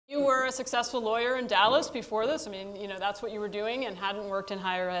a successful lawyer in Dallas before this. I mean, you know, that's what you were doing and hadn't worked in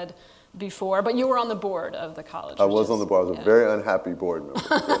higher ed before, but you were on the board of the college. I was on the board. I was a very unhappy board member.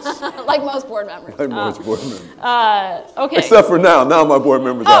 Yes. Like most board members. Like most board members. Okay. Except for now. Now my board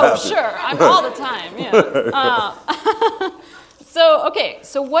members are happy. Oh, sure. I'm all the time. Yeah.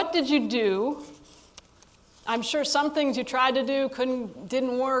 So what did you do? I'm sure some things you tried to do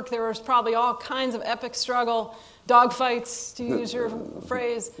didn't work. There was probably all kinds of epic struggle, dogfights, to use your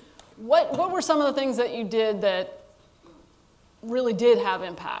phrase. What were some of the things that you did that really did have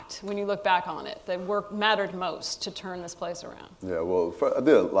impact when you look back on it, that mattered most to turn this place around? Yeah, well, I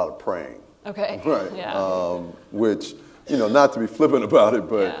did a lot of praying. Okay. Right. Yeah. Which, you know, not to be flippant about it,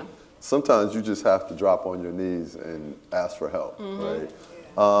 but yeah. Sometimes you just have to drop on your knees and ask for help, right?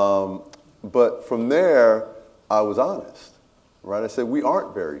 But from there, I was honest, right? I said, we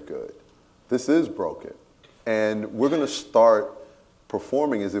aren't very good. This is broken. And we're going to start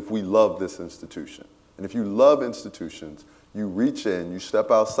performing as if we love this institution. And if you love institutions, you reach in, you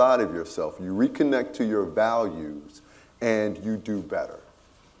step outside of yourself, you reconnect to your values, and you do better,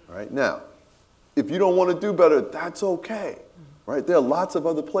 right? Now, if you don't want to do better, that's okay, right? There are lots of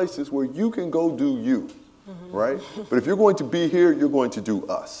other places where you can go do you, right? But if you're going to be here, you're going to do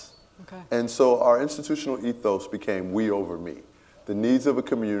us. Okay. And so our institutional ethos became we over me. The needs of a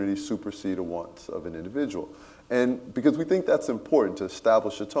community supersede the wants of an individual. And because we think that's important to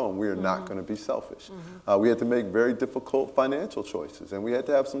establish a tone, we are not going to be selfish. We had to make very difficult financial choices, and we had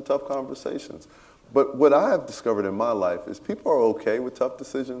to have some tough conversations. But what I have discovered in my life is people are okay with tough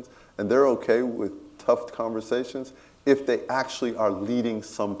decisions, and they're okay with tough conversations if they actually are leading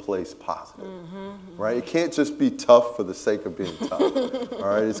someplace positive, right? It can't just be tough for the sake of being tough, all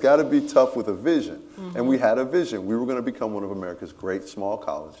right? It's got to be tough with a vision. And we had a vision. We were going to become one of America's great small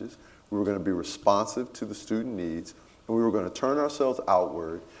colleges. We were going to be responsive to the student needs, and we were going to turn ourselves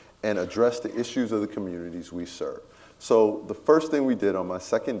outward and address the issues of the communities we serve. So the first thing we did on my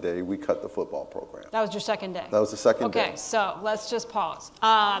second day, we cut the football program. That was your second day? That was the second day. Okay, so let's just pause.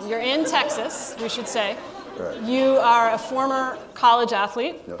 You're in Texas, we should say. Right. You are a former college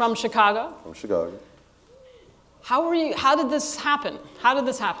athlete from Chicago. From Chicago. How did this happen? How did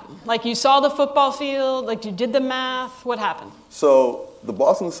this happen? Like, you saw the football field, like you did the math, what happened? So the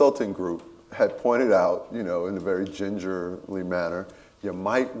Boston Consulting Group had pointed out, you know, in a very gingerly manner, you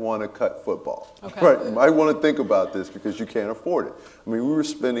might want to cut football, right? You might want to think about this because you can't afford it. I mean, we were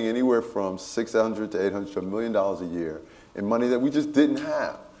spending anywhere from $600 to $800 to $1 million a year in money that we just didn't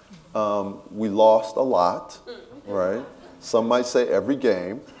have. We lost a lot, right? Some might say every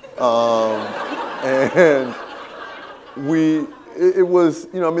game. And it was,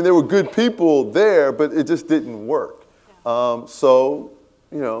 you know, I mean, there were good people there, but it just didn't work. So,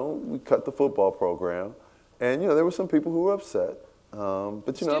 you know, we cut the football program. And, you know, there were some people who were upset.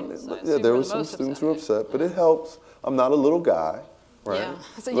 But, you know, there were some students who were upset, but it helps. I'm not a little guy, right? Yeah,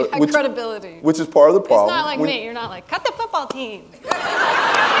 so you had credibility. Which is part of the problem. It's not like me. You're not like, cut the football team. Right?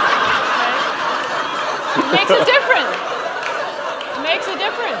 It makes a difference. It makes a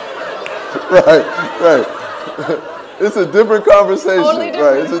difference. Right. It's a different conversation. Totally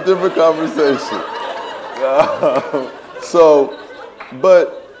different. Right, it's a different conversation.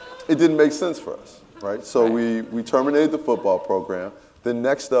 But it didn't make sense for us. Right? So we terminated the football program. Then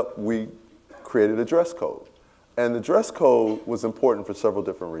next up, we created a dress code. And the dress code was important for several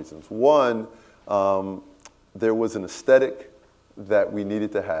different reasons. One, there was an aesthetic that we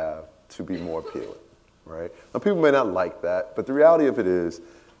needed to have to be more appealing. Right? Now, people may not like that, but the reality of it is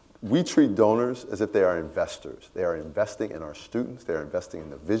we treat donors as if they are investors. They are investing in our students. They're investing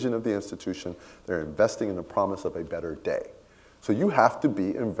in the vision of the institution. They're investing in the promise of a better day. So you have to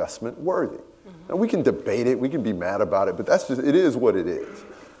be investment worthy. And we can debate it, we can be mad about it, but that's just, it is what it is.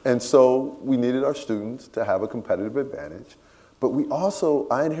 And so we needed our students to have a competitive advantage. But we also,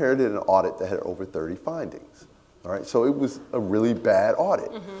 I inherited an audit that had over 30 findings. All right, so it was a really bad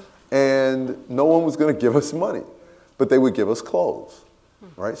audit. And no one was going to give us money, but they would give us clothes.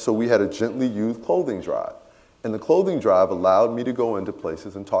 Right? So we had a gently used clothing drive. And the clothing drive allowed me to go into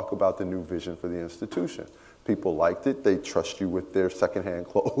places and talk about the new vision for the institution. People liked it. They trust you with their secondhand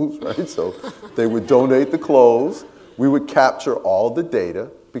clothes, right? So they would donate the clothes. We would capture all the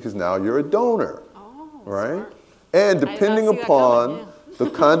data because now you're a donor, right? Smart. And depending upon the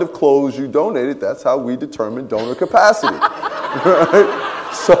kind of clothes you donated, that's how we determine donor capacity,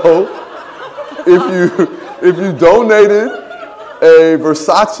 right? So if you donated a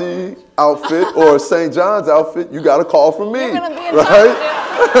Versace outfit or a St. John's outfit, you got a call from me, right?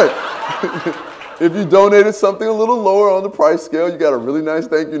 If you donated something a little lower on the price scale, you got a really nice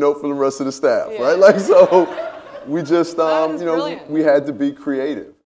thank you note from the rest of the staff, right? Like, so we just, you know, we had to be creative.